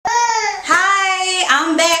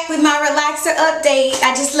relaxer update.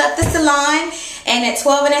 I just left the salon, and at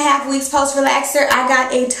 12.5 weeks post relaxer, I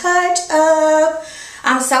got a touch up.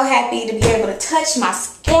 I'm so happy to be able to touch my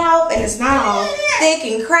scalp, and it's not all thick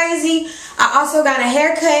and crazy. I also got a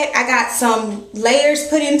haircut. I got some layers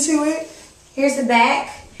put into it. Here's the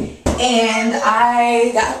back, and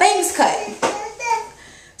I got a bangs cut.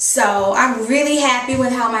 So I'm really happy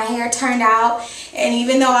with how my hair turned out, and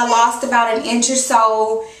even though I lost about an inch or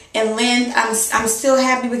so in length, I'm still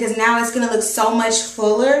happy because now it's gonna look so much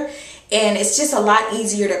fuller, and it's just a lot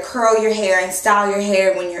easier to curl your hair and style your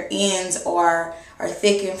hair when your ends are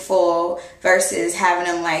thick and full versus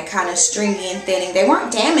having them like kind of stringy and thinning. They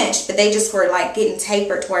weren't damaged, but they just were like getting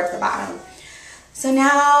tapered towards the bottom. So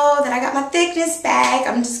now that I got my thickness back,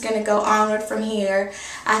 I'm just going to go onward from here.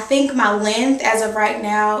 I think my length as of right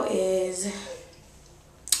now is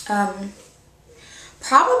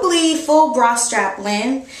probably full bra strap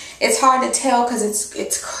length. It's hard to tell because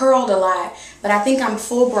it's curled a lot, but I think I'm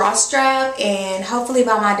full bra strap, and hopefully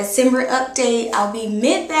by my December update, I'll be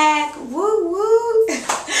mid-back. Woo woo!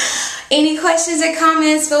 Any questions or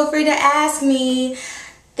comments, feel free to ask me.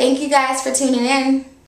 Thank you guys for tuning in.